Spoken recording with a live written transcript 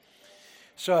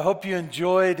So I hope you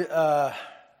enjoyed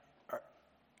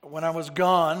when I was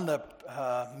gone, the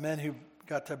men who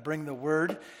got to bring the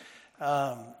word.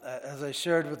 As I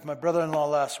shared with my brother-in-law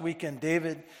last weekend,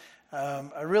 David,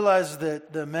 I realized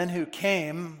that the men who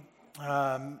came,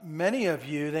 many of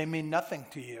you, they mean nothing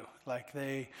to you. Like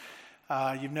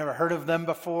you've never heard of them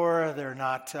before. They're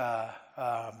not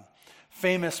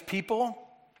famous people.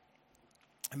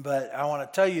 But I want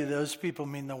to tell you, those people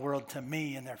mean the world to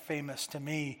me, and they're famous to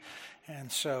me.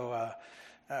 And so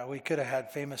we could have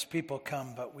had famous people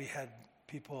come, but we had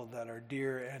people that are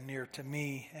dear and near to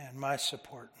me and my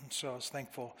support. And so I was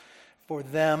thankful for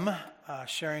them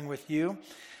sharing with you.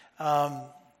 I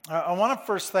want to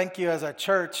first thank you as a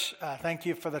church. Thank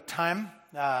you for the time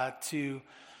to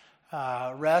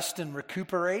rest and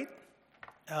recuperate.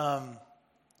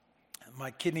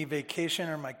 My kidney vacation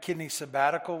or my kidney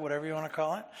sabbatical, whatever you want to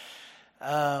call it.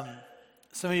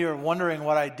 Some of you are wondering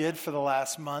what I did for the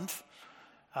last month.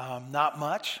 Not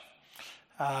much.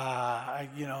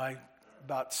 About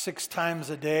 6 times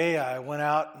a day I went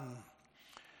out and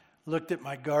looked at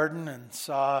my garden and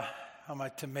saw how my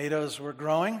tomatoes were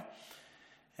growing,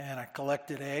 and I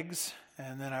collected eggs,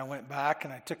 and then I went back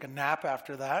and I took a nap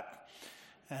after that,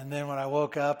 and then when I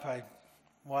woke up I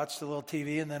watched a little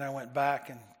TV, and then I went back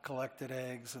and collected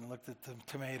eggs and looked at the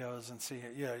tomatoes and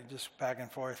just back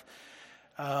and forth.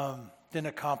 Didn't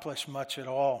accomplish much at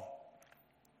all.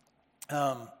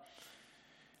 I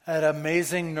had an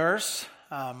amazing nurse,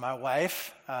 my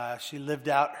wife. She lived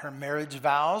out her marriage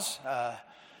vows,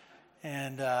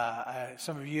 and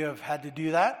some of you have had to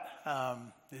do that.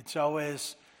 It's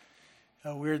always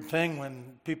a weird thing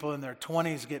when people in their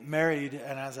 20s get married,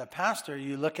 and as a pastor,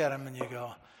 you look at them and you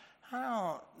go, I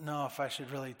don't know if I should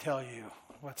really tell you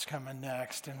what's coming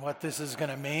next and what this is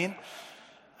going to mean.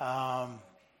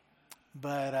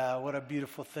 But what a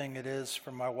beautiful thing it is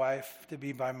for my wife to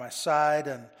be by my side,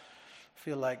 and I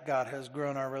feel like God has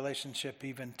grown our relationship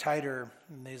even tighter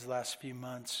in these last few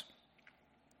months.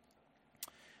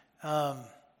 I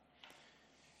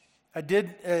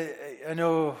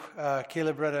know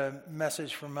Caleb read a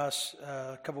message from us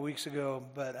a couple weeks ago,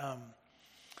 but I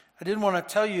did want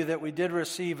to tell you that we did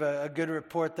receive a good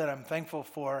report that I'm thankful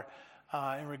for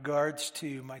in regards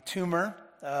to my tumor.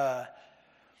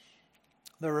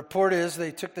 The report is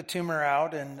they took the tumor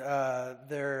out, and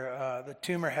the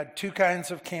tumor had 2 kinds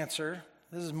of cancer.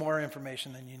 This is more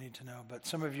information than you need to know, but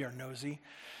some of you are nosy.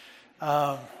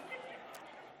 And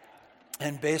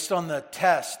based on the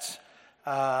tests,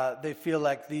 they feel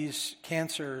like these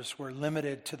cancers were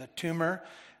limited to the tumor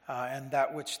and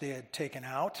that which they had taken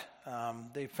out.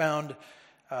 They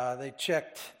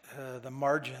checked the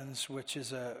margins, which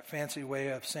is a fancy way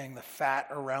of saying the fat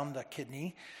around the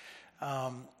kidney,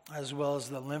 as well as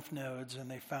the lymph nodes,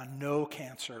 and they found no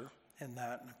cancer in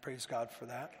that, and I praise God for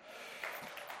that.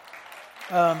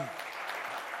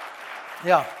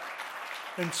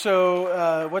 And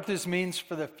so what this means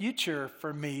for the future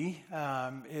for me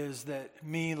is that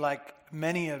me, like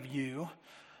many of you,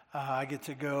 I get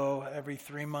to go every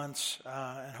 3 months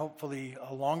and hopefully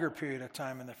a longer period of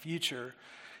time in the future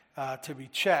to be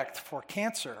checked for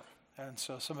cancer. And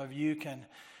so some of you can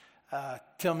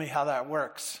tell me how that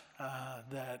works,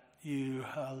 that you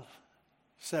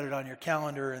set it on your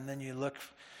calendar and then you look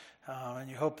and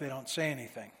you hope they don't say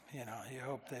anything. You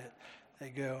hope that they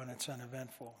go and it's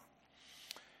uneventful.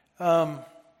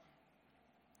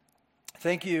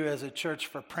 Thank you as a church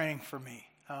for praying for me.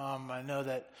 I know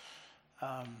that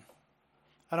I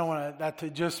don't want that to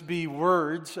just be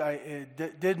words.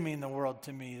 It did mean the world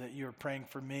to me that you were praying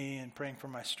for me and praying for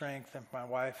my strength and my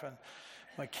wife and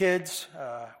my kids.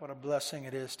 What a blessing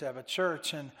it is to have a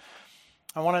church. And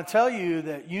I want to tell you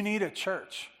that you need a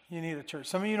church. You need a church.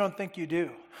 Some of you don't think you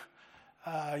do.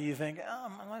 You think,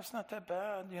 my life's not that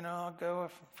bad. I'll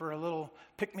go for a little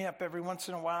pick-me-up every once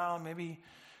in a while. Maybe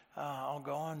I'll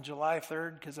go on July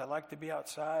 3rd because I like to be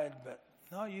outside. But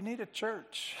no, you need a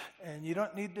church. And you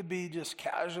don't need to be just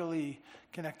casually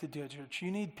connected to a church.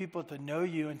 You need people to know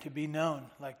you and to be known,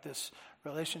 like this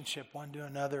relationship one to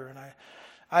another. And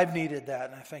I've needed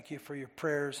that. And I thank you for your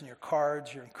prayers and your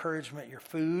cards, your encouragement, your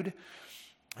food.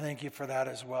 I thank you for that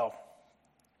as well.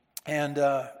 And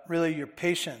really your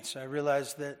patience. I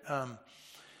realized that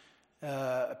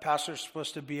a pastor's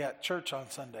supposed to be at church on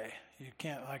Sunday. You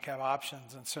can't have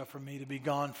options. And so for me to be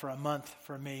gone for a month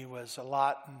for me was a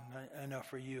lot, and I know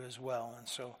for you as well. And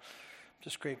so I'm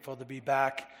just grateful to be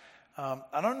back.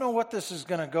 I don't know what this is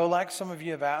going to go like. Some of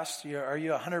you have asked, are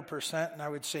you 100%? And I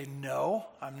would say no,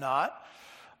 I'm not.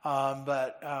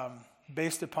 But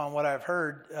based upon what I've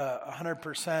heard,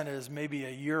 100% is maybe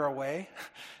a year away.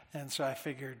 And so I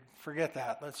figured, forget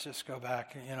that. Let's just go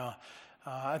back.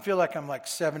 I feel like I'm like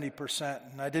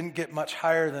 70%, and I didn't get much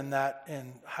higher than that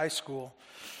in high school.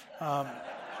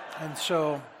 And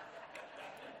so,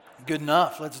 good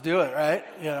enough. Let's do it, right?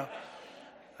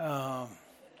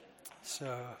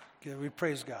 So we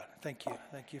praise God. Thank you.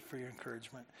 Thank you for your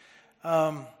encouragement.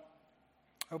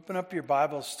 Open up your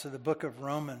Bibles to the book of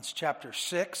Romans, chapter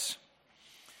 6.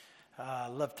 I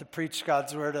love to preach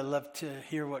God's word. I love to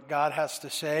hear what God has to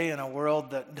say in a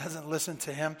world that doesn't listen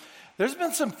to him. There's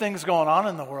been some things going on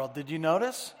in the world. Did you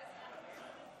notice?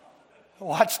 I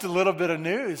watched a little bit of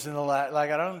news in the I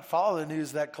don't follow the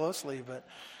news that closely, but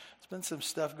there's been some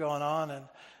stuff going on, and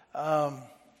I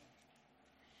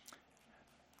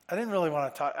didn't really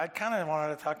want to talk. I kind of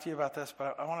wanted to talk to you about this,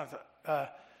 but I wanted to.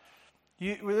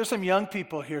 There's some young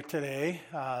people here today,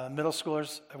 middle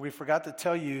schoolers. We forgot to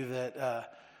tell you that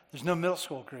there's no middle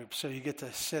school group, so you get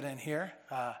to sit in here.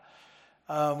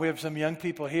 We have some young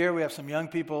people here. We have some young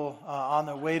people on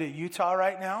their way to Utah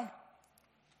right now.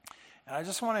 And I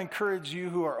just want to encourage you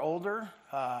who are older,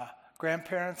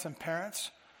 grandparents and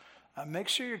parents, make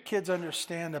sure your kids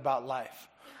understand about life.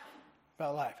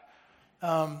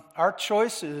 Our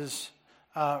choices,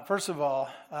 first of all,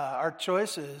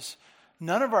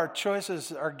 none of our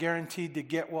choices are guaranteed to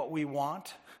get what we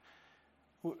want.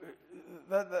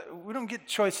 We don't get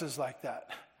choices like that.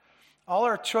 All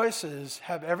our choices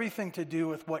have everything to do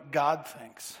with what God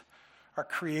thinks, our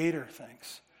Creator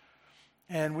thinks.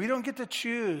 And we don't get to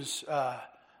choose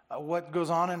what goes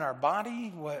on in our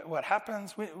body, what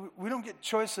happens. We don't get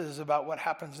choices about what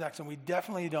happens next, and we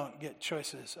definitely don't get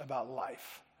choices about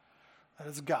life. That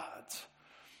is God's.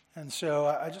 And so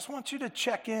I just want you to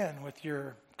check in with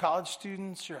your college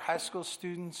students, your high school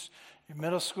students, your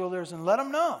middle schoolers, and let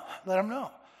them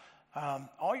know.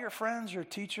 All your friends, your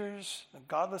teachers, the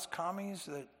godless commies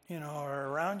that are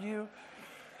around you,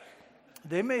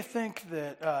 they may think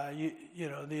that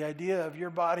the idea of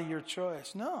your body, your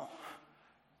choice. No,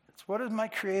 it's what does my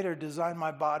Creator design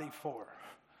my body for?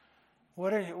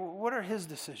 What are His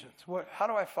decisions? How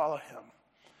do I follow Him?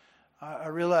 I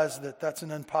realize that that's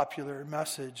an unpopular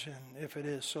message, and if it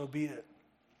is, so be it.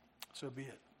 So be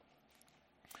it.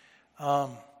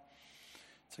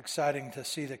 It's exciting to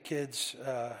see the kids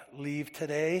leave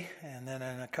today, and then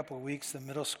in a couple of weeks, the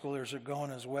middle schoolers are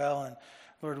going as well. And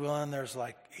Lord willing, there's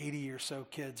like 80 or so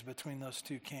kids between those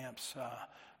two camps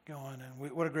going,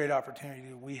 and what a great opportunity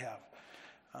we have.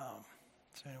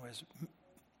 So anyways,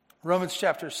 Romans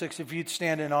chapter 6, if you'd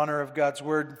stand in honor of God's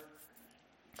word,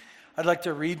 I'd like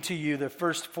to read to you the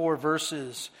first 4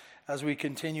 verses as we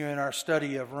continue in our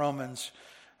study of Romans,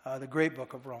 the great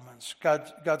book of Romans.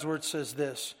 God's word says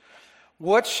this: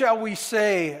 "What shall we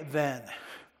say then?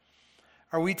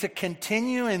 Are we to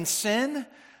continue in sin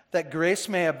that grace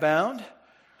may abound?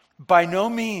 By no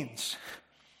means.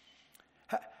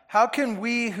 How can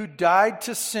we who died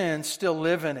to sin still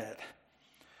live in it?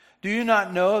 Do you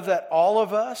not know that all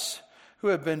of us who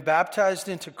have been baptized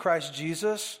into Christ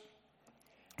Jesus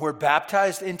were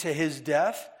baptized into his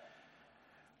death?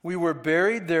 We were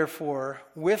buried, therefore,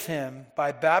 with him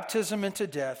by baptism into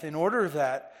death, in order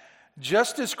that,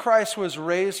 just as Christ was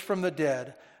raised from the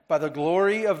dead by the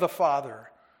glory of the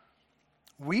Father,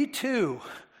 we too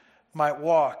might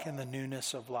walk in the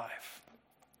newness of life."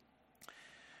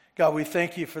 God, we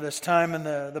thank you for this time and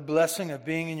the blessing of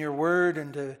being in your word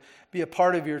and to be a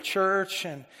part of your church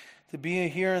and to be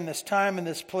here in this time, in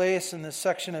this place, in this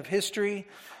section of history.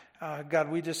 God,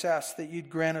 we just ask that you'd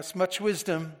grant us much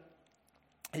wisdom,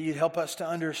 that you'd help us to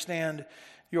understand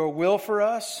your will for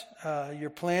us, your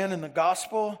plan in the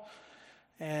gospel,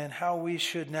 and how we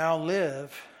should now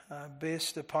live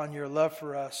based upon your love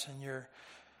for us and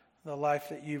the life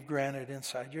that you've granted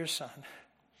inside your Son.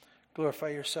 Glorify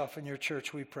yourself in your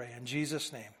church, we pray. In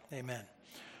Jesus' name, amen.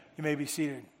 You may be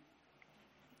seated.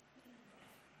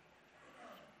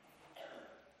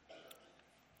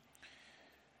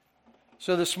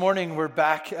 So this morning we're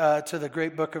back to the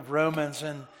great book of Romans,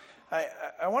 and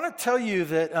I want to tell you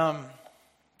that,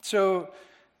 so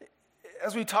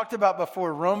as we talked about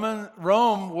before,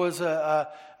 Rome was a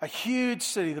huge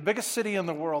city, the biggest city in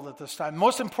the world at this time,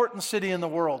 most important city in the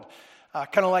world,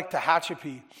 kind of like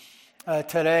Tehachapi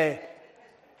today.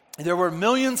 There were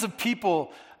millions of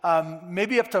people,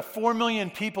 maybe up to 4 million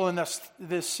people in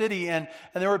this city, and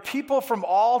there were people from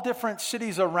all different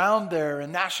cities around there,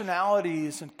 and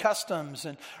nationalities and customs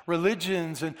and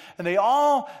religions, and they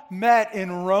all met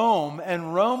in Rome,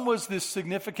 and Rome was this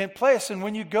significant place. And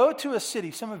when you go to a city,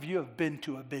 some of you have been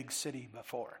to a big city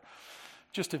before,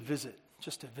 just to visit.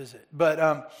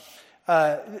 But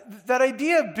That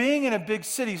idea of being in a big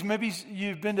city, maybe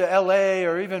you've been to LA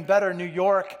or even better, New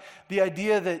York, the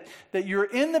idea that you're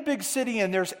in the big city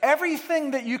and there's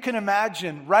everything that you can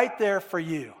imagine right there for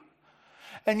you.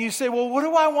 And you say, well, what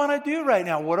do I want to do right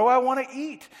now? What do I want to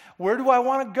eat? Where do I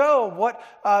want to go? What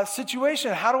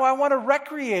situation? How do I want to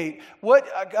recreate? What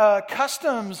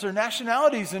customs or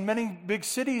nationalities? In many big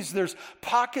cities, there's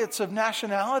pockets of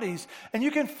nationalities. And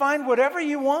you can find whatever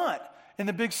you want in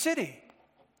the big city.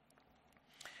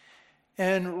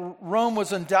 And Rome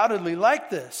was undoubtedly like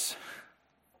this.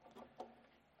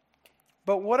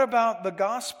 But what about the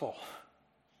gospel?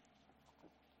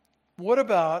 What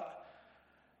about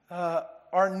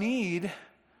our need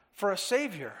for a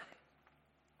Savior?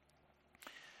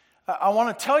 I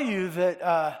want to tell you that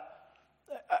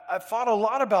I've thought a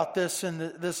lot about this in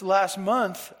this last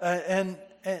month, and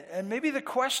maybe the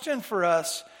question for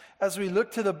us as we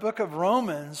look to the book of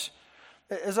Romans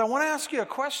is I want to ask you a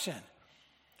question.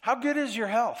 How good is your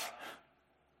health?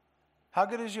 How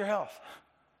good is your health?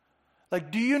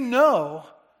 Like, do you know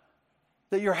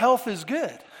that your health is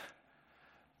good?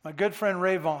 My good friend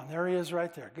Ray Vaughn, there he is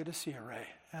right there. Good to see you, Ray.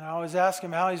 And I always ask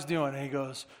him how he's doing, and he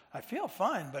goes, I feel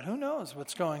fine, but who knows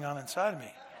what's going on inside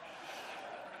me.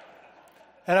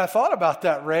 And I thought about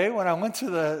that, Ray, when I went to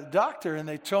the doctor, and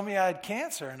they told me I had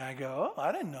cancer, and I go, oh,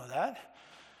 I didn't know that.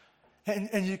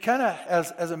 And you kind of,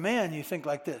 as a man, you think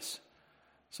like this.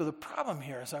 So the problem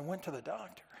here is I went to the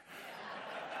doctor.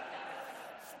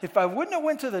 If I wouldn't have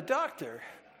went to the doctor,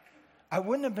 I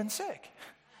wouldn't have been sick.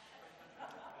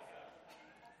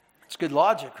 It's good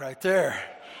logic right there.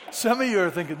 Some of you are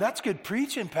thinking, that's good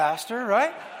preaching, Pastor,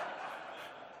 right?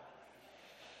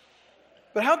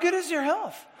 But how good is your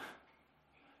health?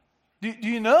 Do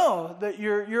you know that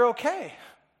you're okay?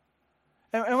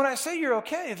 And when I say you're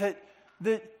okay,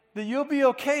 that you'll be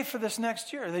okay for this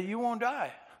next year, that you won't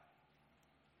die.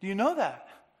 Do you know that?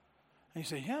 And you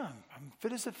say, yeah, I'm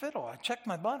fit as a fiddle. I checked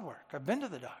my blood work. I've been to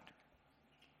the doctor.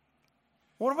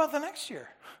 What about the next year?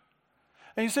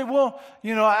 And you say, well,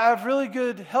 I have really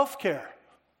good health care.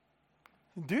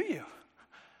 Do you?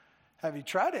 Have you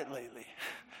tried it lately?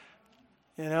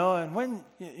 And when,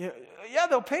 yeah,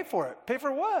 they'll pay for it. Pay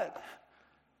for what?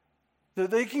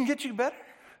 They can get you better.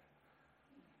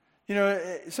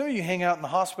 Some of you hang out in the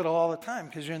hospital all the time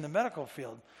because you're in the medical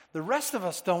field. The rest of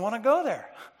us don't want to go there.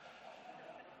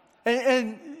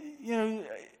 And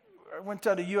I went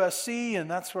down to USC,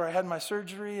 and that's where I had my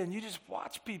surgery, and you just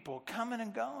watch people coming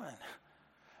and going.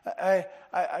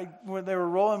 When they were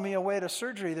rolling me away to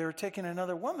surgery, they were taking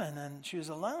another woman, and she was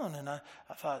alone. And I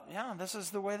thought, yeah, this is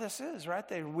the way this is, right?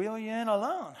 They wheel you in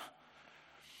alone.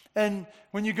 And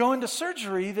when you go into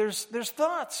surgery, there's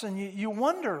thoughts, and you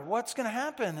wonder what's going to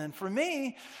happen. And for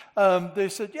me, they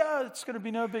said, yeah, it's going to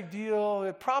be no big deal.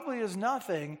 It probably is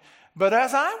nothing. But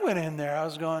as I went in there, I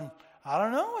was going, I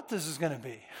don't know what this is going to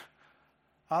be.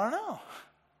 I don't know.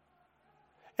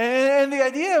 And the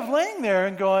idea of laying there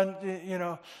and going,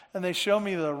 and they show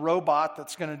me the robot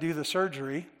that's going to do the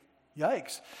surgery.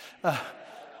 Yikes.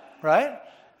 Right?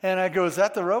 And I go, is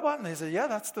that the robot? And they say, yeah,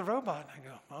 that's the robot. And I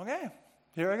go, okay,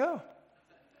 here I go.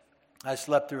 I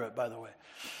slept through it, by the way.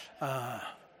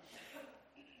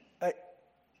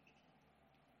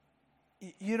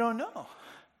 You don't know.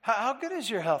 How good is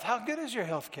your health? How good is your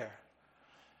health care?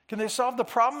 Can they solve the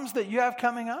problems that you have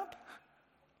coming up?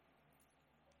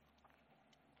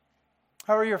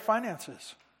 How are your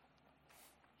finances?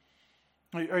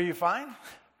 Are you fine?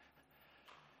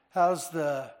 How's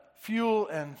the fuel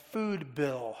and food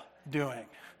bill doing?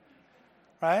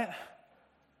 Right?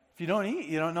 If you don't eat,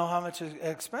 you don't know how much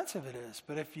expensive it is.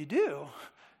 But if you do,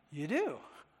 you do.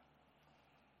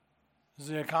 Is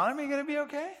the economy going to be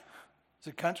okay? Is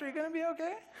the country going to be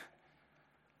okay?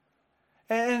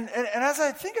 And as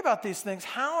I think about these things,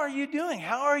 how are you doing?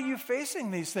 How are you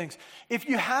facing these things? If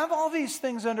you have all these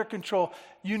things under control,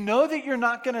 you know that you're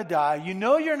not going to die. You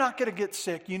know you're not going to get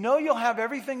sick. You know you'll have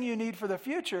everything you need for the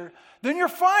future. Then you're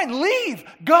fine. Leave.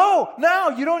 Go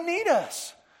now. You don't need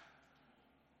us.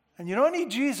 And you don't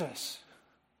need Jesus.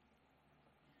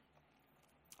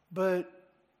 But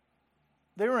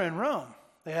they were in Rome.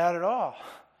 They had it all.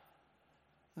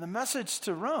 And the message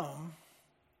to Rome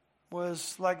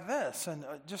was like this, and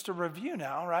just a review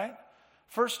now, right?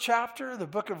 First chapter, the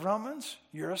book of Romans,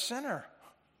 you're a sinner.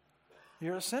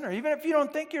 You're a sinner. Even if you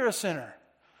don't think you're a sinner,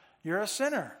 you're a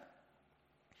sinner.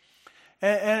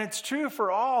 And it's true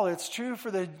for all. It's true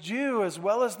for the Jew as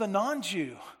well as the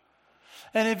non-Jew.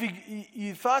 And if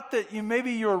you thought that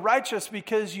maybe you were righteous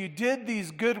because you did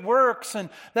these good works and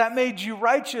that made you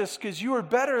righteous because you were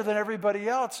better than everybody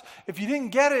else, if you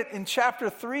didn't get it, in chapter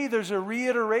 3, there's a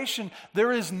reiteration.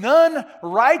 There is none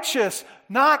righteous,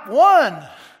 not one.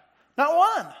 Not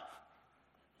one.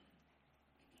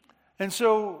 And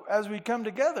so as we come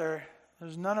together,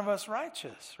 there's none of us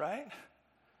righteous, right?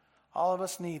 All of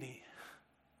us needy.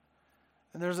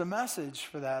 And there's a message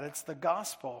for that. It's the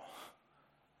gospel.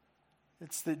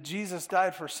 It's that Jesus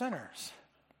died for sinners.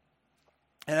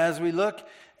 And as we look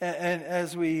and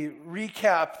as we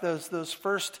recap those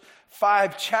first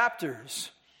 5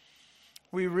 chapters,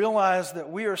 we realize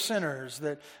that we are sinners,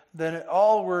 that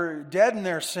all were dead in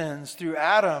their sins through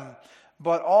Adam,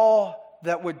 but all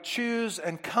that would choose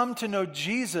and come to know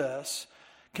Jesus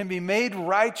can be made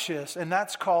righteous, and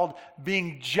that's called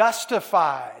being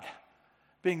justified.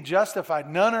 Being justified.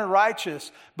 None are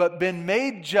righteous, but been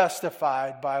made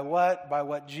justified by what? By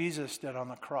what Jesus did on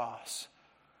the cross.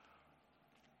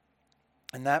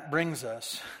 And that brings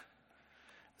us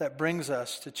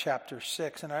to chapter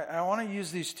 6. And I want to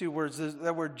use these 2 words.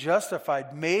 That word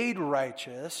justified, made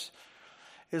righteous,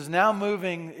 is now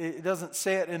moving. It doesn't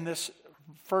say it in this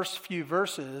first few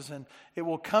verses, and it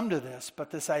will come to this,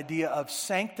 but this idea of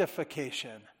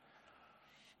sanctification.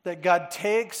 That God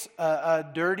takes a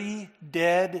dirty,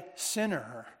 dead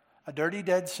sinner. A dirty,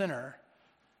 dead sinner.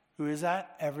 Who is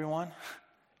that? Everyone.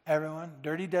 Everyone.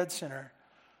 Dirty, dead sinner.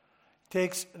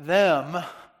 Takes them,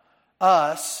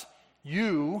 us,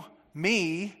 you,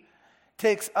 me,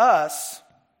 takes us,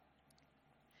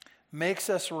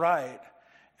 makes us right.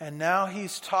 And now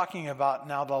he's talking about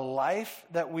now the life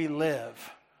that we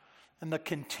live and the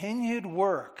continued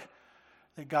work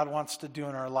that God wants to do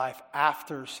in our life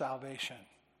after salvation.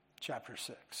 Chapter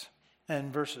 6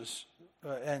 and verses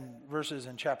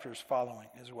and chapters following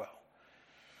as well.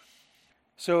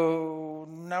 So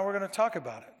now we're going to talk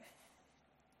about it.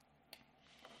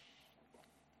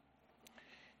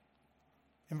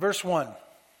 In verse 1,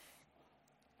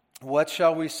 what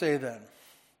shall we say then?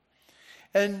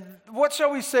 And what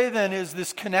shall we say then is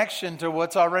this connection to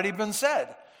what's already been said.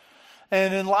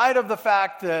 And in light of the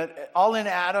fact that all in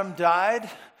Adam died,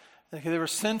 they were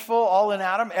sinful, all in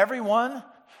Adam, everyone.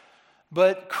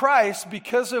 But Christ,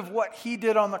 because of what he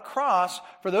did on the cross,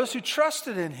 for those who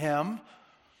trusted in him,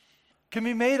 can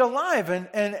be made alive.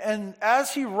 And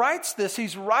as he writes this,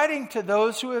 he's writing to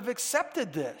those who have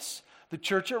accepted this, the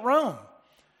church at Rome.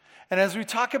 And as we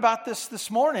talk about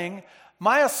this morning,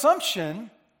 my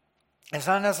assumption is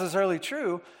not necessarily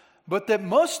true, but that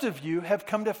most of you have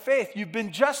come to faith. You've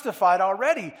been justified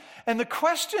already. And the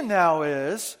question now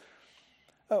is,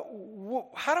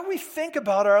 how do we think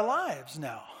about our lives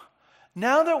now?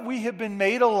 Now that we have been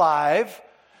made alive,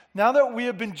 now that we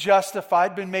have been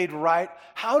justified, been made right,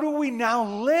 how do we now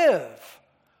live?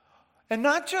 And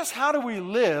not just how do we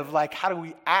live, like how do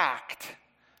we act?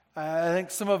 I think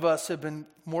some of us have been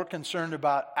more concerned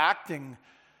about acting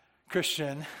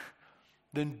Christian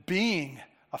than being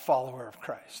a follower of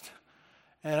Christ.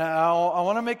 And I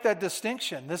want to make that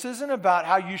distinction. This isn't about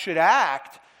how you should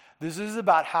act. This is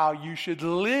about how you should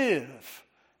live.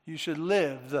 You should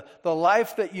live the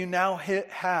life that you now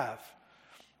have.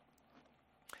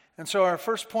 And so our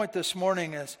first point this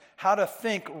morning is how to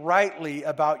think rightly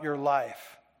about your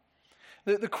life.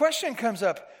 The question comes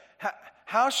up,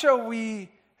 how shall we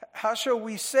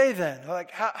say then?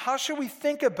 Like how should we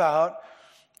think about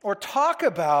or talk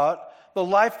about the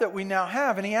life that we now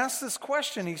have? And he asks this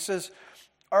question. He says,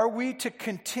 are we to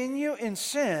continue in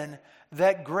sin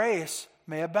that grace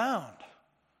may abound?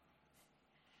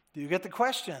 Do you get the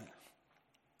question?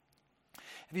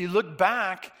 If you look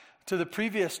back to the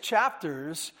previous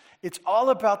chapters, it's all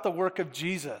about the work of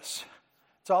Jesus.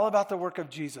 It's all about the work of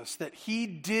Jesus, that he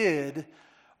did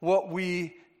what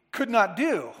we could not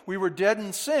do. We were dead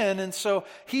in sin, and so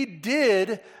he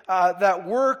did that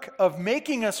work of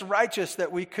making us righteous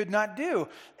that we could not do.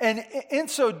 And in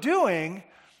so doing,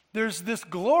 there's this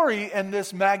glory and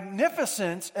this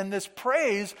magnificence and this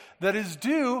praise that is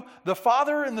due the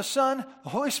Father and the Son, the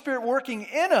Holy Spirit working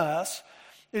in us.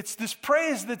 It's this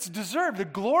praise that's deserved, the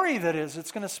glory that is.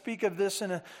 It's going to speak of this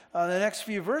in the next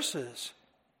few verses.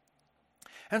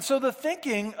 And so the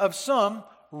thinking of some,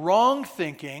 wrong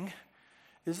thinking,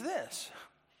 is this.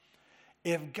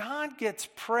 If God gets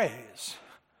praise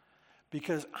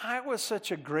because I was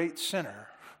such a great sinner,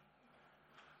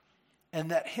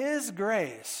 and that his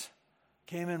grace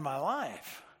came in my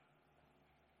life,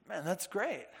 man, that's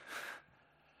great.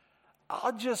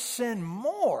 I'll just sin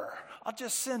more.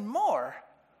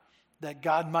 That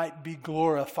God might be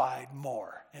glorified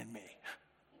more in me.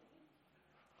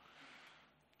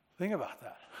 Think about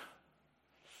that.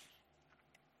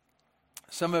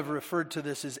 Some have referred to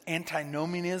this as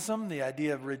antinomianism, the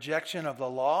idea of rejection of the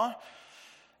law.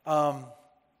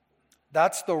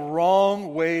 That's the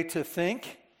wrong way to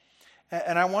think.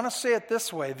 And I want to say it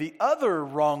this way. The other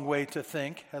wrong way to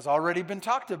think has already been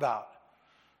talked about.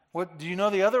 What do you know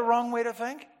the other wrong way to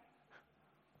think?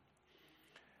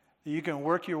 That you can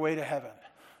work your way to heaven.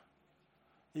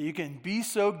 That you can be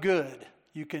so good.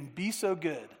 You can be so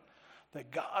good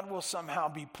that God will somehow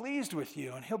be pleased with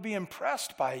you and He'll be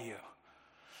impressed by you.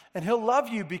 And He'll love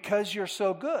you because you're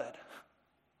so good.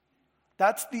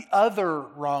 That's the other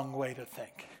wrong way to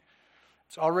think.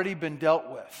 It's already been dealt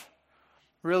with,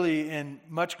 really in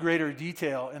much greater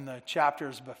detail in the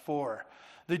chapters before.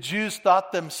 The Jews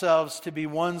thought themselves to be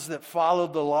ones that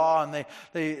followed the law, and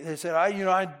they said,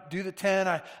 I do the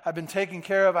 10, I've been taken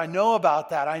care of, I know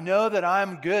about that. I know that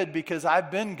I'm good because I've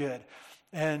been good.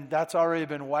 And that's already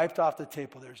been wiped off the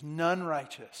table. There's none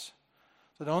righteous.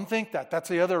 So don't think that. That's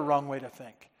the other wrong way to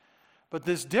think. But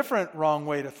this different wrong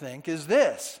way to think is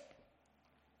this.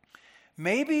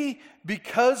 Maybe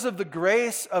because of the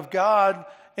grace of God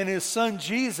and His Son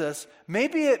Jesus,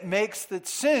 maybe it makes that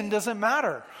sin doesn't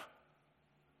matter.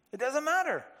 It doesn't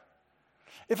matter.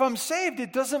 If I'm saved,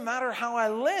 it doesn't matter how I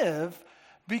live,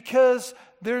 because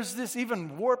there's this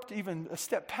even warped, even a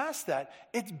step past that.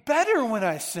 It's better when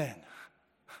I sin.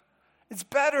 It's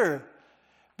better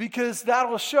because that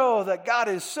will show that God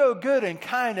is so good and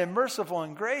kind and merciful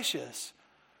and gracious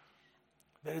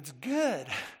that it's good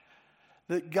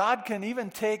that God can even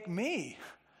take me,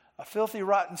 a filthy,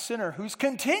 rotten sinner who's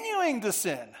continuing to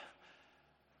sin.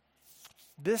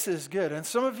 This is good. And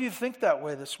some of you think that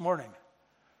way this morning.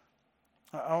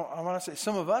 I want to say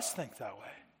some of us think that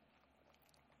way.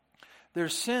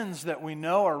 There's sins that we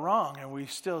know are wrong and we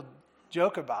still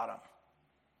joke about them.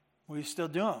 We still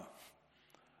do them.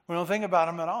 We don't think about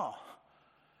them at all.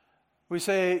 We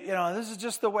say, this is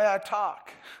just the way I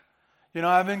talk.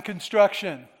 I'm in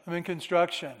construction.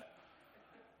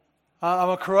 I'm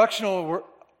a correctional,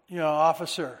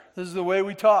 officer. This is the way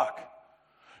we talk.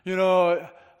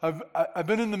 I've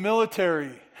been in the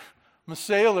military. I'm a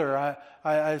sailor.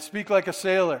 I speak like a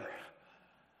sailor.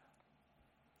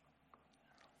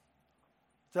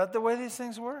 Is that the way these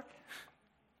things work?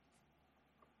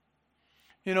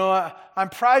 I'm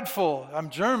prideful.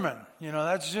 I'm German.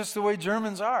 That's just the way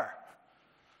Germans are.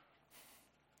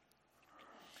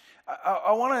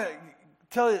 I want to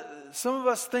tell you, some of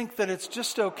us think that it's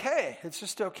just okay. It's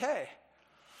just okay.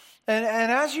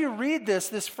 And as you read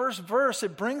this first verse,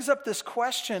 it brings up this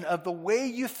question of the way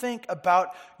you think about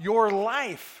your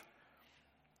life.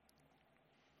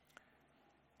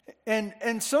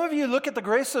 And some of you look at the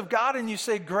grace of God and you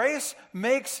say, grace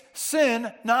makes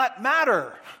sin not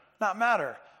matter,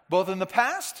 both in the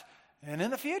past and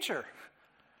in the future.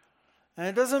 And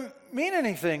it doesn't mean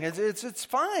anything. It's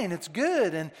fine, it's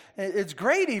good, and it's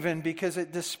great even because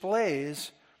it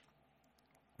displays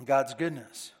God's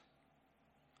goodness.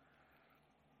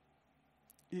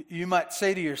 You might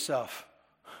say to yourself,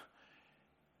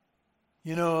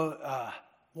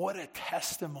 what a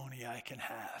testimony I can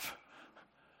have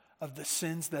of the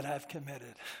sins that I've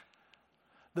committed,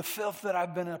 the filth that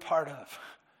I've been a part of.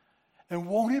 And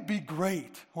won't it be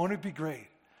great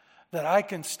that I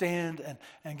can stand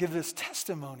and give this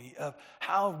testimony of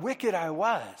how wicked I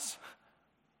was?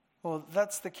 Well,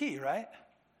 that's the key, right?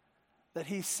 That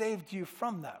He saved you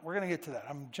from that. We're going to get to that.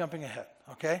 I'm jumping ahead,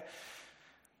 okay?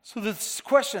 So this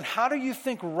question, how do you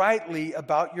think rightly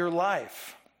about your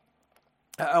life?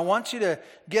 I want you to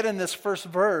get in this first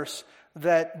verse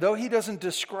that though he doesn't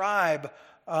describe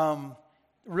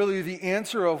really the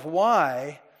answer of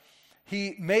why,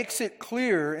 he makes it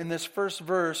clear in this first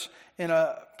verse in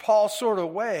a Paul sort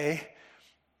of way.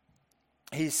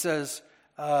 He says,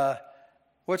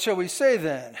 what shall we say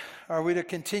then? Are we to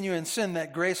continue in sin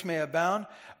that grace may abound?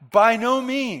 By no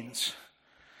means.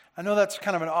 I know that's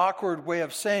kind of an awkward way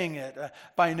of saying it.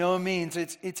 By no means.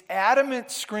 It's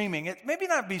adamant screaming. It maybe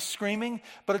not be screaming,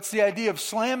 but it's the idea of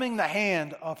slamming the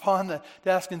hand upon the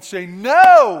desk and saying,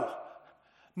 no!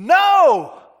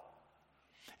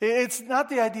 It's not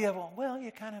the idea of, well,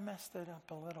 you kind of messed it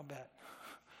up a little bit.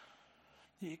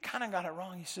 You kind of got it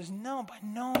wrong. He says, no, by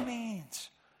no means.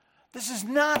 This is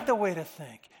not the way to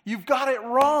think. You've got it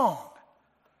wrong.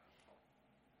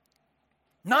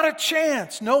 Not a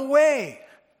chance. No way.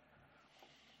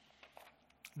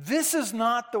 This is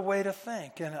not the way to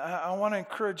think. And I want to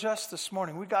encourage us this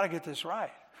morning. We've got to get this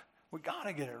right. We've got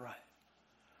to get it right.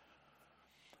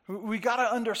 We got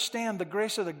to understand the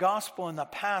grace of the gospel in the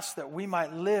past that we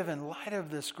might live in light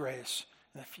of this grace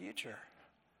in the future.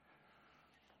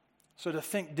 So to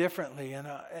think differently,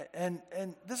 and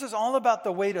this is all about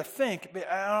the way to think. And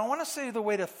I want to say the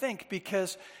way to think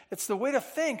because it's the way to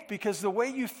think because the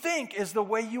way you think is the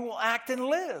way you will act and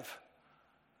live.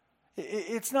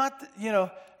 It's not,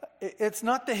 it's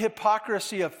not the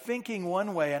hypocrisy of thinking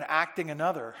one way and acting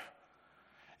another.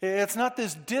 It's not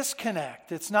this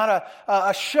disconnect. It's not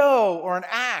a show or an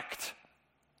act.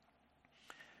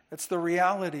 It's the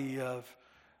reality of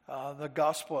the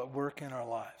gospel at work in our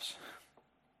lives.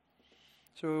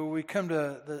 So we come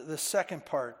to the second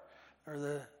part, or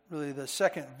the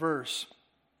second verse,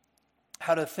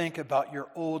 how to think about your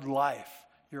old life,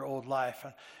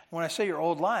 And when I say your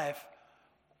old life,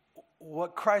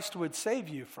 what Christ would save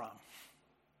you from.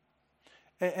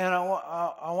 And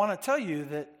I want to tell you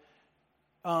that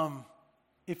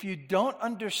if you don't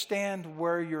understand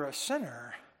where you're a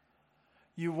sinner,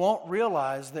 you won't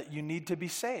realize that you need to be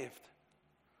saved.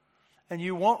 And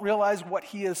you won't realize what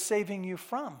He is saving you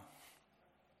from.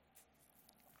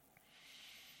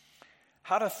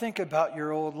 How to think about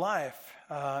your old life.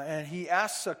 And he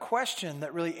asks a question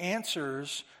that really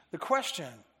answers the question.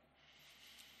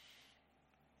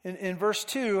 In verse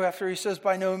 2, after he says,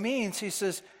 by no means, he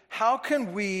says, how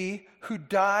can we who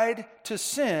died to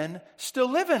sin still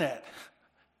live in it?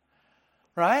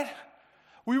 Right?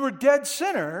 We were dead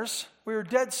sinners.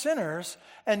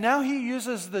 And now he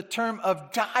uses the term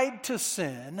of died to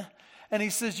sin. And he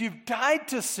says, you've died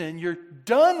to sin. You're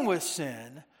done with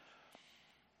sin.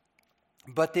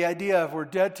 But the idea of we're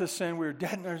dead to sin, we're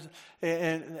dead,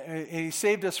 and he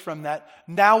saved us from that.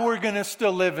 Now we're going to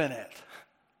still live in it.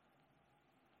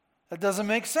 That doesn't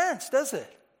make sense, does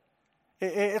it?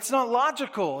 It's not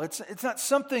logical. It's not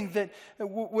something that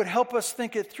would help us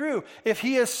think it through. If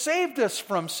He has saved us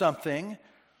from something,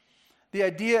 the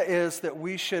idea is that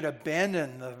we should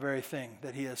abandon the very thing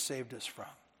that He has saved us from.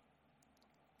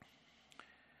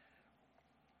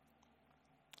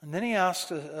 And then he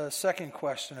asks a second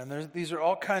question, and these are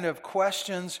all kind of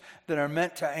questions that are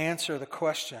meant to answer the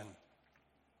question.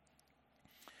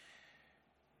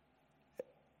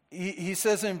 He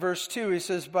says in verse 2, he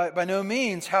says, by no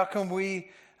means, how can we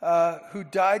who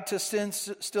died to sin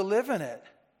still live in it?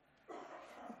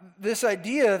 This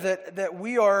idea that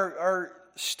we are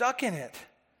stuck in it.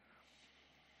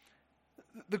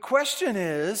 The question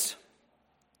is,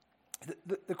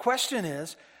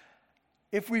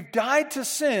 if we've died to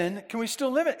sin, can we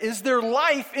still live it? Is there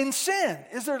life in sin?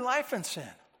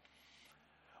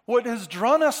 What has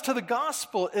drawn us to the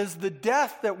gospel is the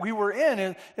death that we were in.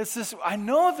 And it's this, I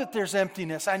know that there's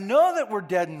emptiness. I know that we're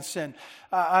dead in sin.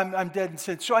 I'm dead in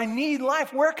sin. So I need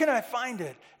life. Where can I find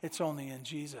it? It's only in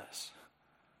Jesus.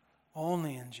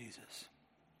 Only in Jesus.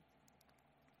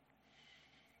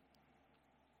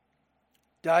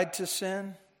 Died to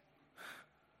sin.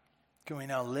 Can we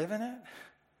now live in it?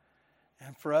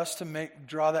 And for us to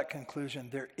draw that conclusion,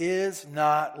 there is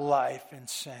not life in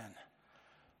sin.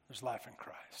 There's life in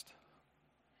Christ.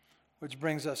 Which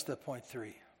brings us to point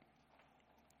 3.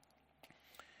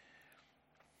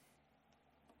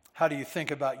 How do you think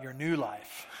about your new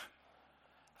life?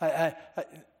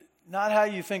 Not how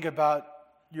you think about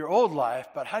your old life,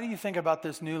 but how do you think about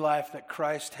this new life that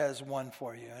Christ has won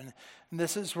for you? And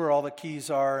this is where all the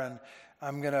keys are, and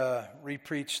I'm going to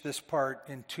re-preach this part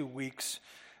in 2 weeks.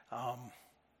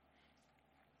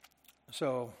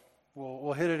 So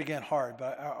we'll hit it again hard,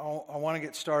 but I want to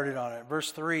get started on it.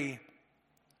 Verse 3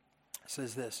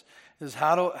 says this: is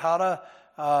how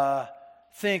to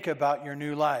think about your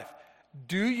new life.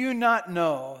 Do you not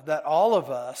know that all of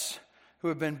us who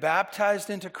have been baptized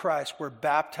into Christ were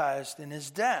baptized in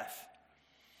His death?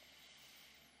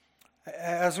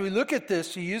 As we look at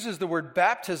this, he uses the word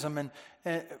baptism and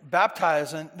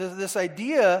baptize, and this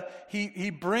idea,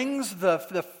 he brings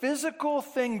the physical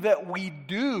thing that we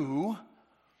do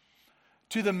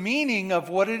to the meaning of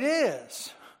what it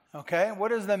is. Okay?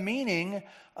 What is the meaning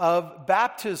of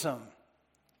baptism?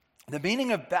 The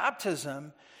meaning of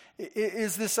baptism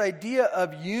is this idea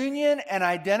of union and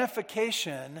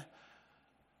identification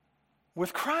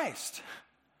with Christ.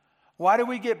 Why do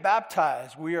we get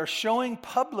baptized? We are showing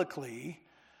publicly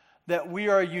that we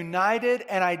are united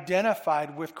and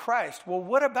identified with Christ. Well,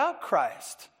 what about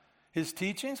Christ? His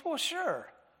teachings? Well, sure.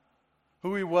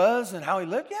 Who He was and how He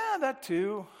lived? Yeah, that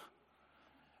too.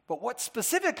 But what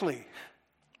specifically?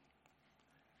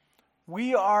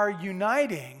 We are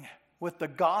uniting with the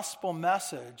gospel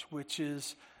message, which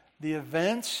is the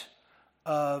events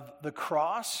of the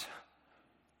cross,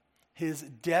 His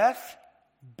death,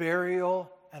 burial,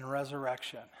 and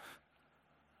resurrection.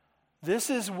 This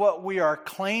is what we are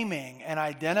claiming and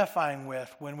identifying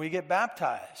with when we get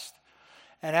baptized.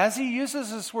 And as he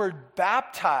uses this word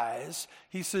baptize,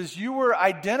 he says you were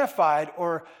identified,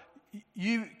 or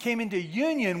you came into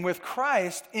union with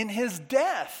Christ in his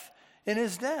death. In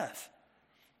his death.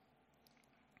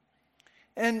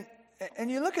 And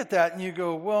you look at that and you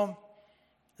go, well,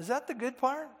 is that the good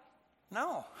part?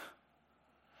 No.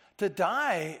 To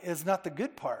die is not the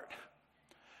good part.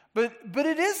 But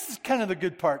it is kind of the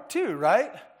good part too,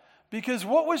 right? Because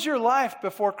what was your life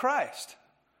before Christ?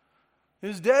 It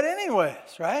was dead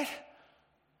anyways, right?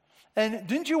 And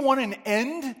didn't you want an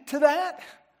end to that?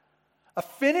 A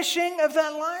finishing of that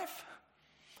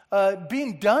life?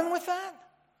 Being done with that?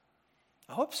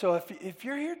 I hope so. If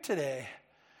you're here today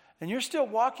and you're still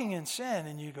walking in sin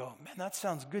and you go, man, that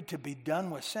sounds good to be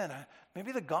done with sin.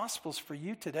 Maybe the gospel's for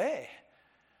you today.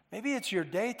 Maybe it's your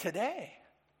day today.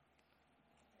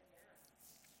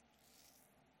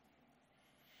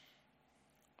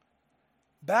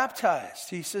 Baptized.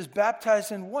 He says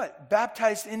baptized in what?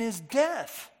 Baptized in his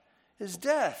death. His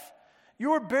death.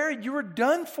 You were buried. You were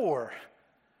done for.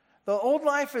 The old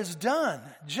life is done.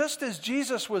 Just as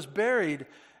Jesus was buried,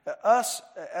 us,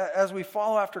 as we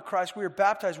follow after Christ, we are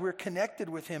baptized. We are connected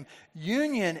with him.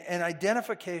 Union and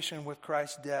identification with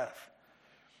Christ's death.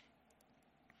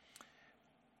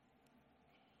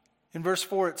 In verse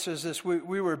 4 it says this,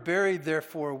 we were buried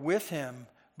therefore with him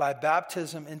by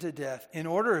baptism into death, in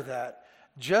order that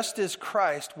just as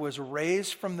Christ was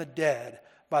raised from the dead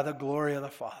by the glory of the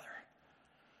Father.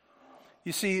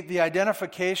 You see, the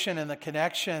identification and the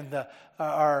connection,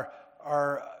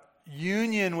 our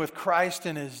union with Christ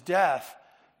in his death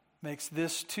makes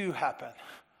this too happen,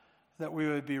 that we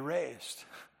would be raised.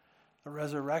 The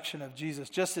resurrection of Jesus,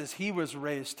 just as he was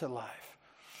raised to life.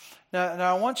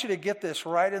 Now I want you to get this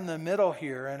right in the middle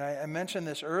here, and I mentioned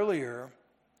this earlier.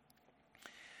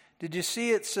 Did you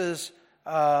see it says,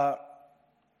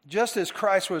 just as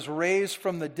Christ was raised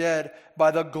from the dead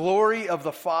by the glory of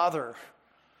the Father.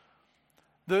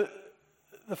 The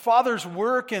Father's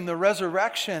work in the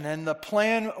resurrection and the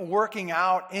plan working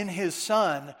out in his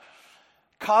Son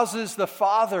causes the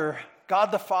Father,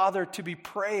 God the Father, to be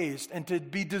praised and to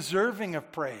be deserving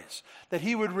of praise, that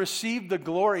he would receive the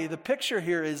glory. The picture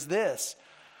here is this,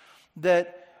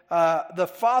 that the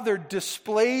Father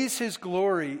displays his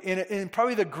glory in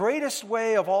probably the greatest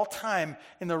way of all time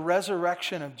in the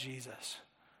resurrection of Jesus.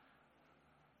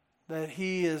 That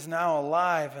he is now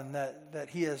alive and that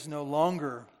he is no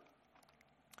longer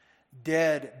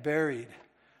dead, buried,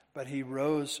 but he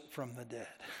rose from the dead.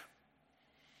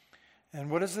 And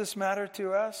what does this matter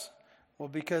to us? Well,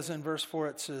 because in verse 4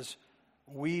 it says,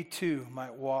 we too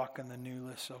might walk in the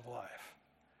newness of life.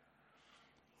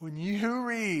 When you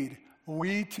read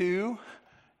we too,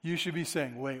 you should be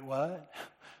saying, wait, what?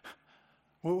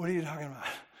 What are you talking about?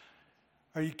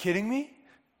 Are you kidding me?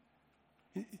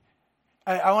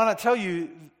 I want to tell you,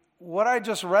 what I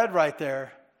just read right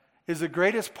there is the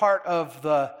greatest part of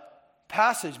the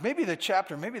passage, maybe the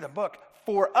chapter, maybe the book,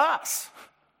 for us.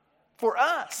 For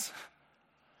us.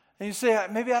 And you say,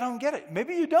 maybe I don't get it.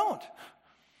 Maybe you don't.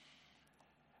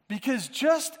 Because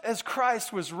just as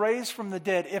Christ was raised from the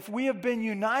dead, if we have been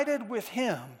united with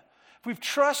him, if we've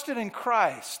trusted in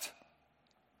Christ,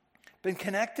 been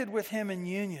connected with him in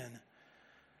union,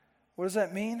 what does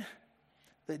that mean?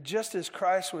 That just as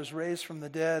Christ was raised from the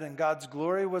dead and God's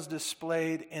glory was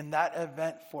displayed in that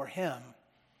event for him,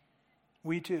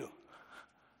 we too,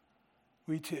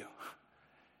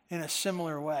 in a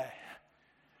similar way,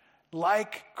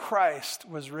 like Christ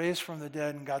was raised from the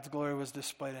dead and God's glory was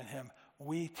displayed in him,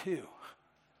 we too.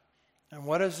 And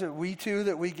what is it we too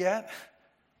that we get?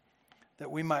 That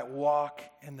we might walk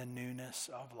in the newness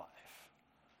of life.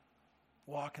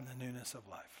 Walk in the newness of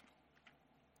life.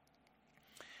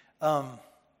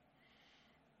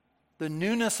 The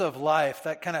newness of life,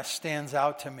 that kind of stands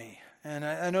out to me. And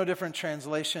I know different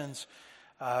translations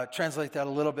translate that a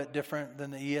little bit different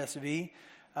than the ESV.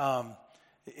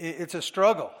 It's a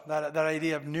struggle. That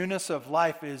idea of newness of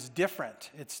life is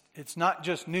different. It's not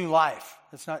just new life.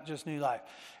 It's not just new life.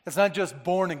 It's not just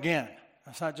born again.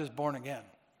 It's not just born again.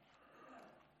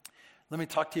 Let me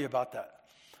talk to you about that.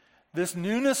 This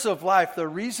newness of life, the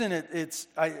reason it's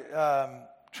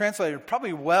translated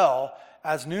probably well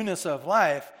as newness of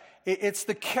life, it's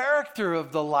the character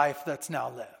of the life that's now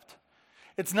lived.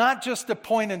 It's not just a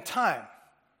point in time.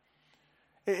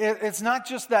 It's not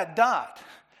just that dot.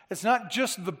 It's not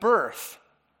just the birth,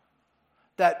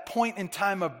 that point in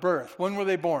time of birth. When were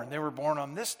they born? They were born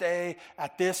on this day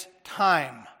at this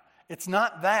time. It's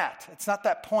not that. It's not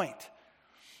that point.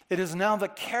 It is now the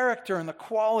character and the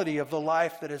quality of the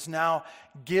life that is now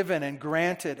given and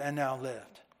granted and now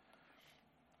lived.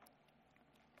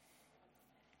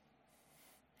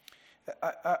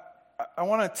 I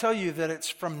want to tell you that it's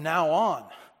from now on.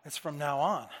 It's from now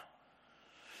on.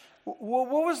 What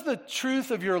was the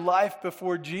truth of your life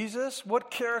before Jesus?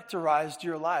 What characterized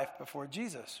your life before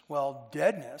Jesus? Well,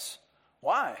 deadness.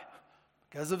 Why?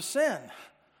 Because of sin.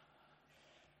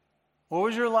 What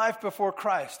was your life before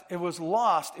Christ? It was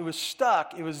lost, it was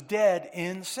stuck, it was dead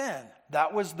in sin.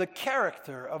 That was the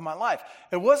character of my life.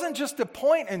 It wasn't just a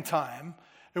point in time.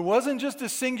 It wasn't just a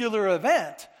singular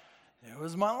event. It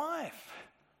was my life.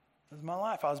 It was my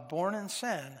life. I was born in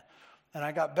sin, and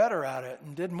I got better at it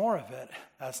and did more of it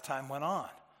as time went on.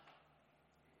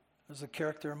 It was the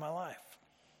character of my life.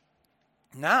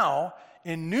 Now,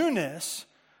 in newness,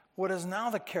 what is now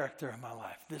the character of my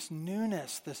life? This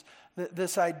newness,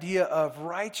 this idea of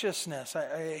righteousness.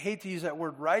 I hate to use that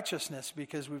word righteousness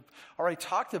because we've already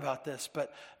talked about this,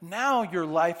 but now your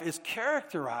life is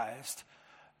characterized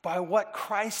by what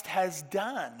Christ has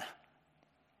done.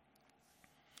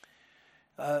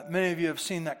 Many of you have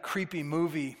seen that creepy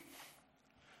movie,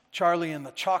 Charlie and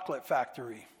the Chocolate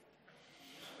Factory.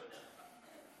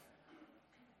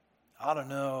 I don't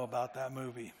know about that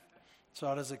movie.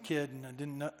 Saw it as a kid, and I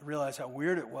didn't realize how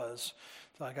weird it was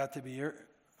until I got to be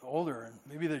older, and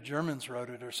maybe the Germans wrote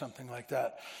it or something like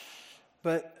that.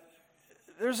 But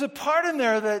there's a part in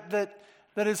there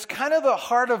that is kind of the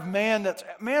heart of man.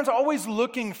 Man's always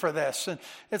looking for this, and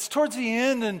it's towards the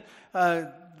end, and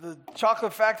the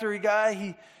Chocolate Factory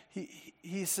guy,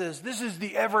 he says, "This is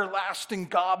the everlasting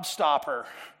gobstopper,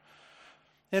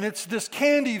 and it's this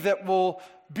candy that will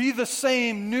be the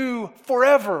same new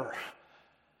forever."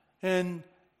 And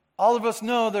all of us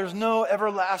know there's no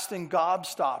everlasting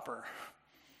gobstopper.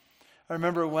 I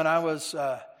remember when I was,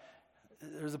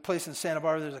 there's a place in Santa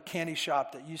Barbara, there's a candy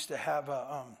shop that used to have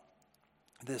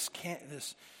this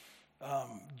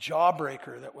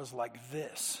jawbreaker that was like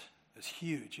this. It was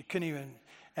huge. You couldn't even,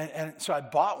 and so I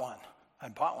bought one.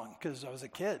 Because I was a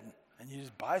kid. And you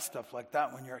just buy stuff like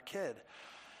that when you're a kid.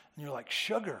 And you're like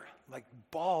sugar, like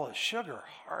ball of sugar,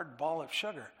 hard ball of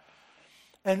sugar.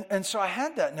 And so I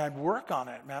had that, and I'd work on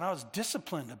it, man. I was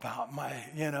disciplined about my,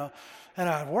 and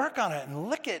I'd work on it and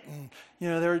lick it, and,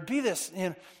 there would be this,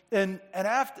 and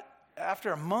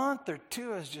after a month or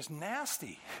two, it was just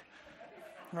nasty,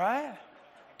 right?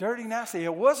 Dirty, nasty.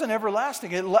 It wasn't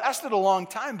everlasting. It lasted a long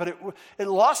time, but it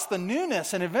lost the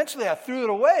newness, and eventually I threw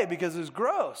it away because it was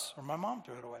gross, or my mom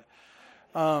threw it away,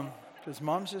 because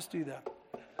moms just do that.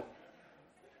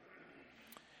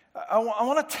 I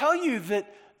want to tell you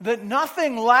that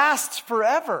nothing lasts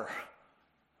forever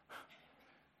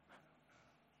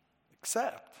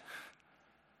except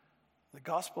the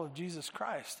gospel of Jesus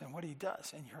Christ and what he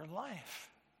does in your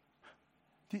life.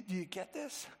 Do you get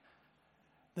this?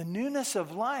 The newness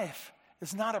of life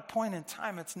is not a point in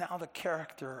time. It's now the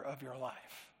character of your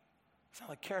life. It's now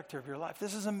the character of your life.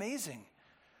 This is amazing.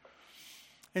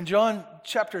 In John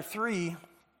chapter 3,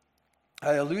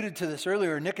 I alluded to this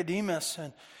earlier, Nicodemus,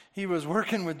 and he was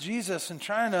working with Jesus and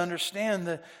trying to understand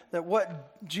that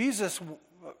what Jesus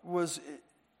was,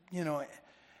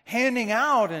 handing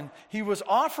out and he was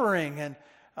offering. And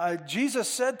Jesus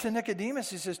said to Nicodemus,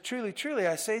 he says, "Truly, truly,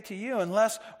 I say to you,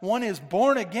 unless one is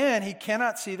born again, he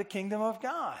cannot see the kingdom of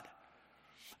God."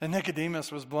 And Nicodemus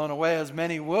was blown away, as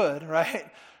many would, right?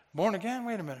 Born again?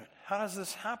 Wait a minute. How does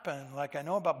this happen? Like, I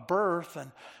know about birth,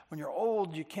 and when you're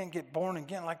old, you can't get born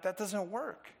again. Like, that doesn't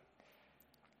work.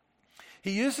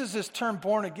 He uses this term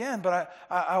born again, but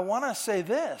I want to say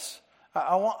this.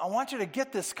 I want you to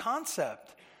get this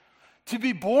concept. To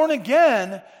be born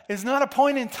again is not a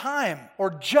point in time or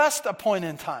just a point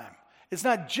in time. It's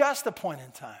not just a point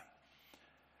in time.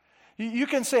 You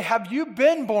can say, have you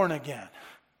been born again?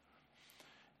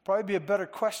 Probably be a better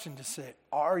question to say,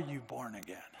 are you born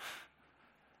again?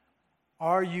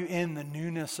 Are you in the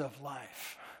newness of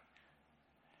life?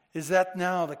 Is that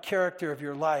now the character of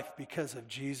your life because of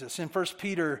Jesus? In 1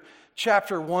 Peter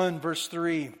chapter 1, verse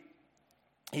 3,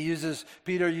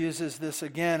 Peter uses this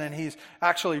again, and he's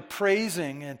actually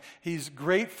praising, and he's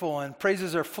grateful, and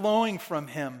praises are flowing from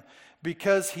him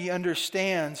because he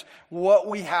understands what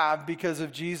we have because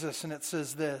of Jesus. And it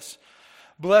says this: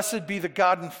 "Blessed be the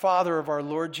God and Father of our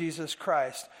Lord Jesus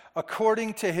Christ.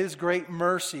 According to his great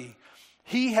mercy,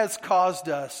 he has caused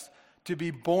us to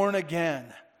be born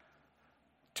again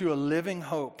to a living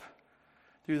hope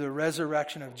through the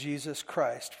resurrection of Jesus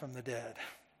Christ from the dead."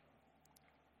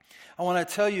 I want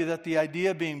to tell you that the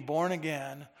idea of being born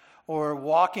again or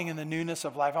walking in the newness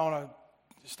of life, I want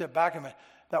to step back a minute.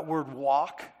 That word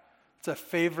walk, it's a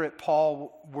favorite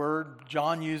Paul word.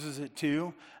 John uses it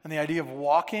too. And the idea of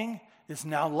walking is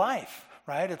now life,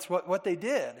 right? It's what they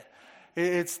did.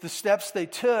 It's the steps they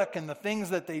took and the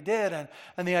things that they did.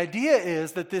 And the idea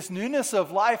is that this newness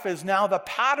of life is now the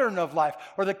pattern of life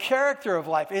or the character of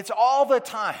life. It's all the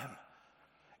time.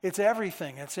 It's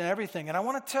everything. It's in everything. And I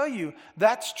want to tell you,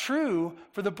 that's true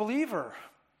for the believer.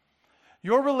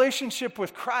 Your relationship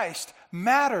with Christ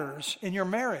matters in your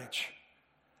marriage.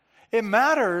 It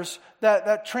matters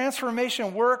that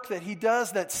transformation work that he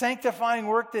does, that sanctifying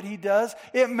work that he does,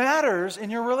 it matters in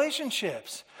your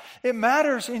relationships. It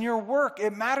matters in your work.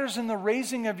 It matters in the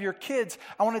raising of your kids.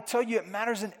 I want to tell you, it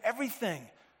matters in everything.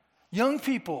 Young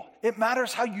people, it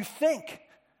matters how you think.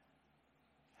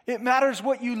 It matters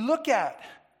what you look at.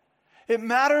 It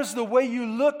matters the way you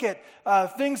look at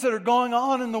things that are going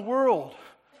on in the world.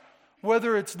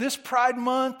 Whether it's this Pride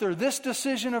Month or this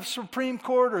decision of Supreme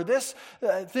Court or this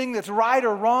thing that's right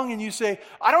or wrong, and you say,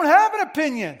 I don't have an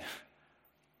opinion.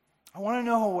 I want to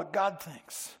know what God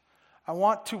thinks. I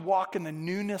want to walk in the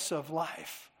newness of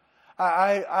life.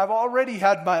 I've already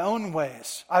had my own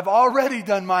ways. I've already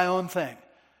done my own thing.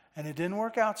 And it didn't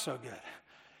work out so good.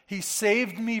 He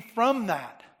saved me from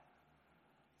that.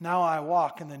 Now I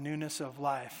walk in the newness of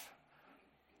life.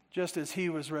 Just as he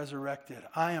was resurrected,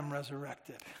 I am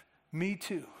resurrected. Me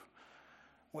too.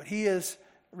 What he has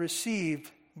received,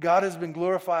 God has been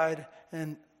glorified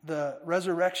in the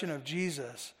resurrection of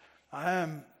Jesus. I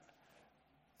am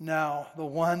now the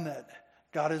one that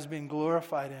God has been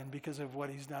glorified in because of what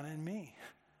he's done in me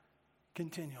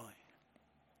continually.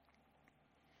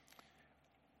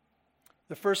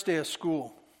 The first day of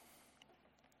school.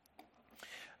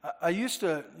 I used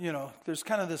to, there's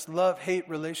kind of this love-hate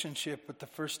relationship with the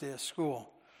first day of school.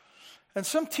 And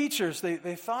some teachers,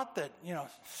 they thought that,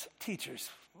 teachers,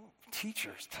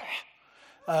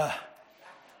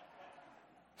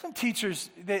 some teachers,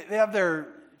 they have their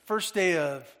first day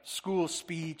of school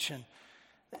speech, and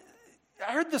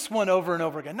I heard this one over and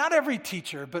over again. Not every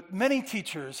teacher, but many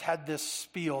teachers had this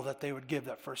spiel that they would give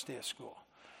that first day of school.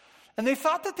 And they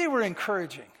thought that they were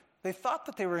encouraging.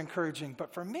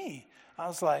 But for me, I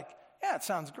was like, yeah, it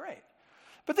sounds great.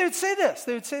 But they would say this.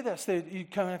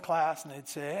 You'd come into class and they'd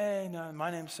say, hey, no,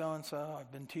 my name's so-and-so.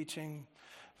 I've been teaching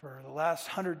for the last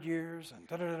 100 years. And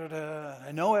da-da-da-da.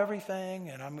 I know everything.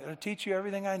 And I'm going to teach you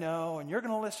everything I know. And you're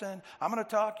going to listen. I'm going to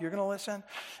talk. You're going to listen.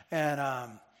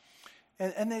 And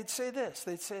they'd say this.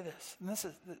 And this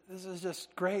is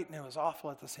just great. And it was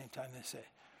awful at the same time. They say,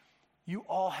 you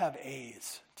all have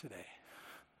A's today.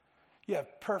 You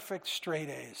have perfect straight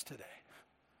A's today.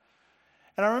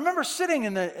 And I remember sitting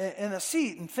in the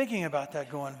seat and thinking about that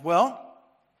going, well,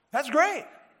 that's great.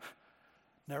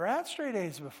 Never had straight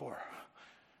A's before.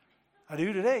 I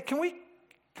do today. Can I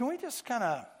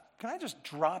just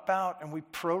drop out and we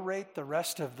prorate the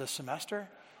rest of the semester?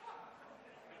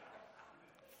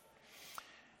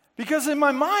 Because in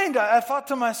my mind, I thought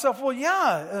to myself, well,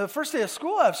 yeah, the first day of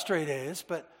school I have straight A's,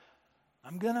 but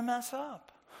I'm going to mess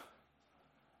up.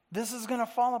 This is going to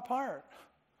fall apart.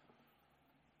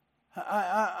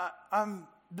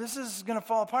 This is going to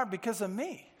fall apart because of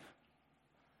me.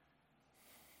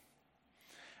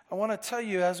 I want to tell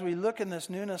you, as we look in this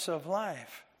newness of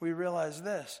life, we realize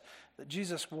this, that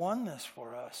Jesus won this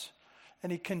for us,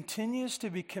 and he continues to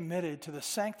be committed to the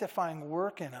sanctifying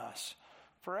work in us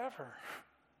forever.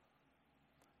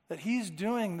 That he's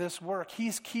doing this work.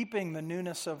 He's keeping the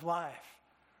newness of life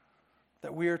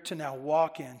that we are to now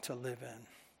walk in, to live in.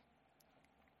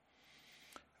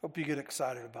 Hope you get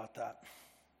excited about that.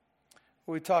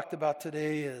 What we talked about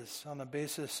today is on the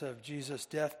basis of Jesus'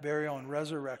 death, burial, and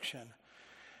resurrection,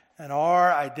 and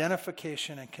our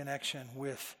identification and connection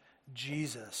with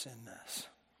Jesus in this.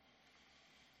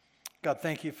 God,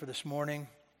 thank you for this morning.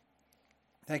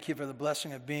 Thank you for the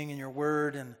blessing of being in your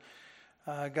word. And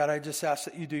God, I just ask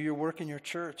that you do your work in your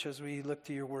church as we look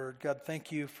to your word. God,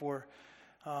 thank you for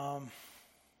the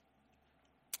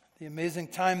amazing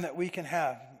time that we can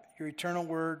have. Your eternal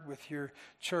word with your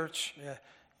church,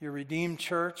 your redeemed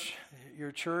church,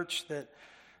 your church that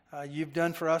you've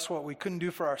done for us what we couldn't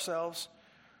do for ourselves,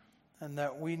 and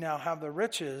that we now have the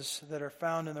riches that are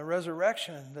found in the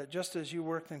resurrection, that just as you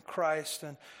worked in Christ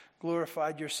and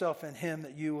glorified yourself in him,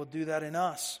 that you will do that in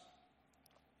us.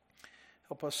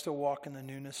 Help us to walk in the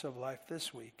newness of life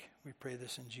this week. We pray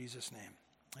this in Jesus'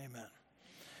 name. Amen.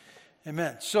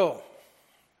 Amen. So,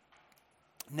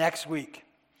 next week,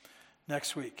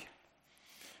 it's going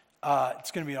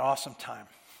to be an awesome time.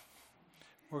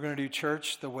 We're going to do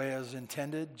church the way it was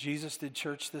intended. Jesus did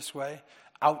church this way,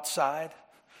 outside.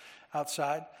 I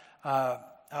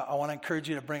want to encourage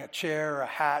you to bring a chair or a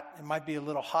hat. It might be a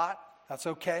little hot. That's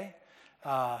okay.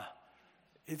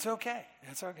 It's okay.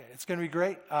 It's going to be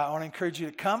great. I want to encourage you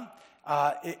to come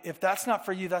If that's not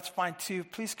for you, that's fine too.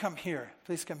 Please come here.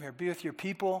 Please come here. Be with your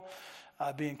people.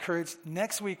 Be encouraged.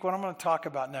 Next week, what I'm going to talk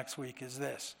about next week is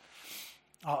this.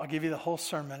 I'll give you the whole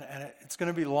sermon, and it's going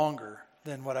to be longer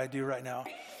than what I do right now.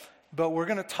 But we're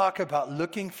going to talk about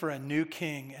looking for a new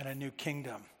king and a new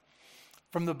kingdom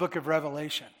from the book of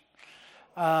Revelation.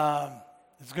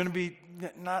 It's going to be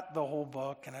not the whole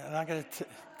book, and I'm not going to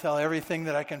tell everything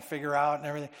that I can figure out and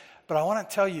everything. But I want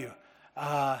to tell you,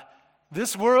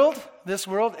 this world,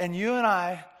 and you and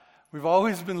I, we've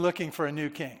always been looking for a new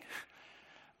king.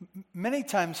 Many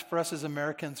times for us as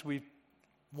Americans, we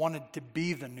wanted to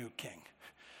be the new king,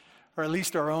 or at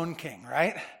least our own king,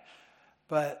 right?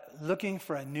 But looking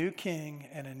for a new king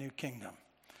and a new kingdom.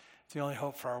 It's the only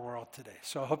hope for our world today.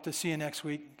 So I hope to see you next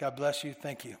week. God bless you.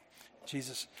 Thank you.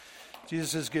 Jesus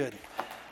is good.